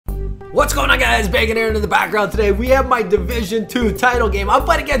What's going on, guys? Bacon here in the background today. We have my Division 2 title game. I'm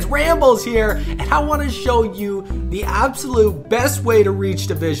playing against Rambles here, and I want to show you the absolute best way to reach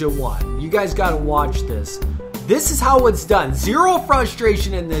Division 1. You guys got to watch this. This is how it's done. Zero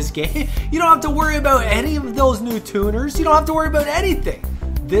frustration in this game. You don't have to worry about any of those new tuners. You don't have to worry about anything.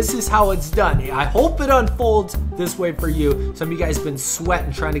 This is how it's done. I hope it unfolds this way for you. Some of you guys have been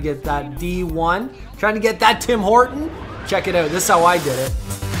sweating trying to get that D1, trying to get that Tim Horton. Check it out. This is how I did it.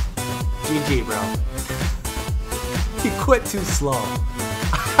 GG, bro. He quit too slow.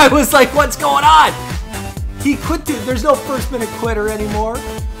 I was like, what's going on? He quit too, there's no first minute quitter anymore.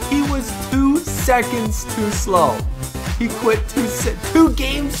 He was 2 seconds too slow. He quit 2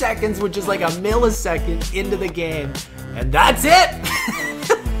 game seconds, which is like a millisecond into the game. And that's it.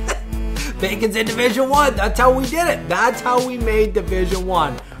 Bacon's in Division 1. That's how we did it. That's how we made Division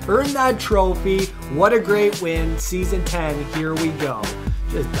 1. Earned that trophy. What a great win. Season 10. Here we go.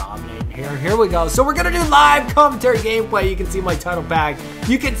 Just dominating here. Here we go. So we're going to do live commentary gameplay. You can see my title bag.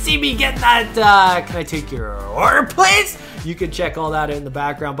 You can see me getting that. Can I take your order, please? You can check all that in the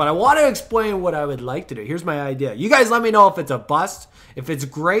background. But I want to explain what I would like to do. Here's my idea. You guys let me know if it's a bust, if it's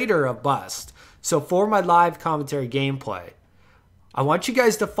great or a bust. So for my live commentary gameplay, I want you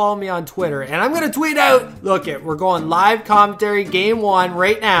guys to follow me on Twitter, and I'm going to tweet out, look it, we're going live commentary game 1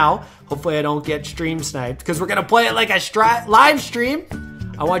 right now. Hopefully I don't get stream sniped, because we're going to play it like a live stream.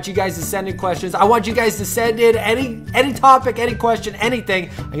 I want you guys to send in questions. I want you guys to send in any topic, any question, anything.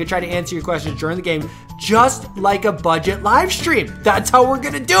 I'm going to try to answer your questions during the game, just like a budget live stream. That's how we're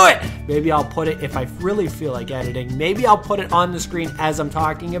going to do it. Maybe I'll put it, if I really feel like editing, maybe I'll put it on the screen as I'm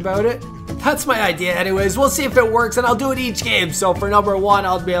talking about it. That's my idea anyways. We'll see if it works, and I'll do it each game. So for number 1,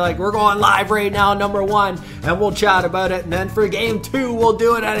 I'll be like, we're going live right now, number 1, and we'll chat about it. And then for game 2, we'll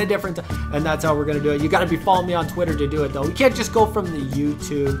do it at a different time. And that's how we're going to do it. You got to be following me on Twitter to do it, though. We can't just go from the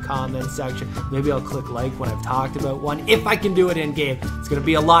YouTube comment section. Maybe I'll click like when I've talked about one, if I can do it in game. It's going to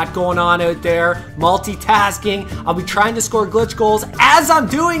be a lot going on out there. Multitasking. I'll be trying to score glitch goals as I'm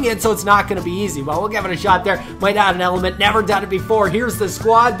doing it, so it's not going to be easy. But we'll give it a shot there. Might add an element. Never done it before. Here's the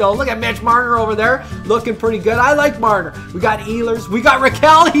squad, though. Look at Mitch Marner over there, looking pretty good. I like Marner. We got Ehlers. We got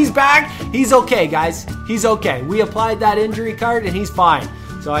Raquel. He's back. He's okay, guys. He's okay. We applied that injury card, and he's fine.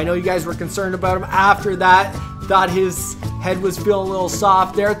 So I know you guys were concerned about him after that. Thought his head was feeling a little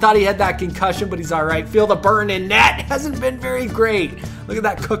soft there. Thought he had that concussion, but he's all right. Feel the burn in net. Hasn't been very great. Look at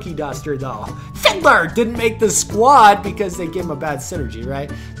that cookie duster, though. Fiddler didn't make the squad because they gave him a bad synergy,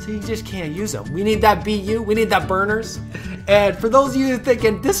 right? So you just can't use him. We need that BU. We need that burners. And for those of you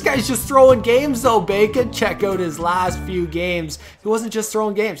thinking, this guy's just throwing games, though, Bacon, check out his last few games. He wasn't just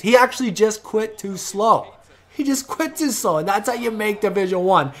throwing games. He actually just quit too slow. He just quit too slow, and that's how you make Division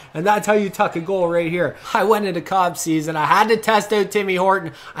 1, and that's how you tuck a goal right here. I went into Cobb season. I had to test out Timmy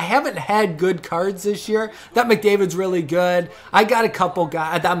Horton. I haven't had good cards this year. That McDavid's really good. I got a couple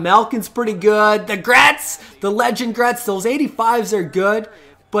guys. That Malkin's pretty good. The Gretz, the Legend Gretz, those 85s are good,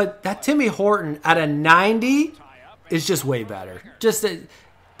 but that Timmy Horton at a 90 is just way better. Just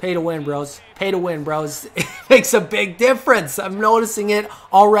pay to win, bros. Pay to win, bros. It makes a big difference. I'm noticing it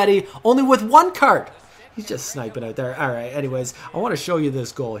already, only with 1 card. He's just sniping out there. All right, anyways, I want to show you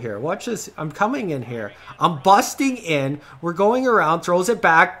this goal here. Watch this. I'm coming in here. I'm busting in. We're going around. Throws it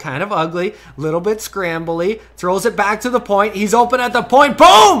back. Kind of ugly. Little bit scrambly. Throws it back to the point. He's open at the point.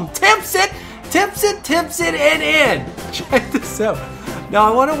 Boom! Tips it. Tips it. Tips it. And in. Check this out. Now,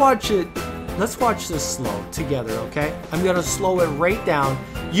 I want to watch it. Let's watch this slow together, okay? I'm going to slow it right down.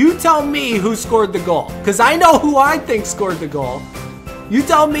 You tell me who scored the goal, because I know who I think scored the goal. You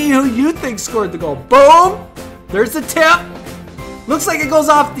tell me who you think scored the goal. Boom! There's the tip. Looks like it goes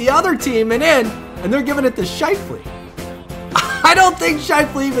off the other team and in, and they're giving it to Shifley. I don't think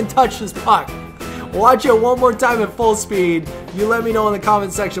Shifley even touched this puck. Watch it one more time at full speed. You let me know in the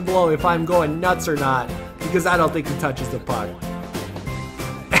comment section below if I'm going nuts or not, because I don't think he touches the puck.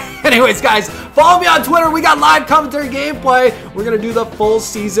 Anyways, guys, follow me on Twitter. We got live commentary gameplay. We're going to do the full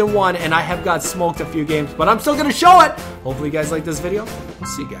season 1, and I have got smoked a few games, but I'm still going to show it. Hopefully you guys like this video. I'll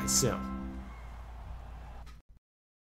see you guys soon.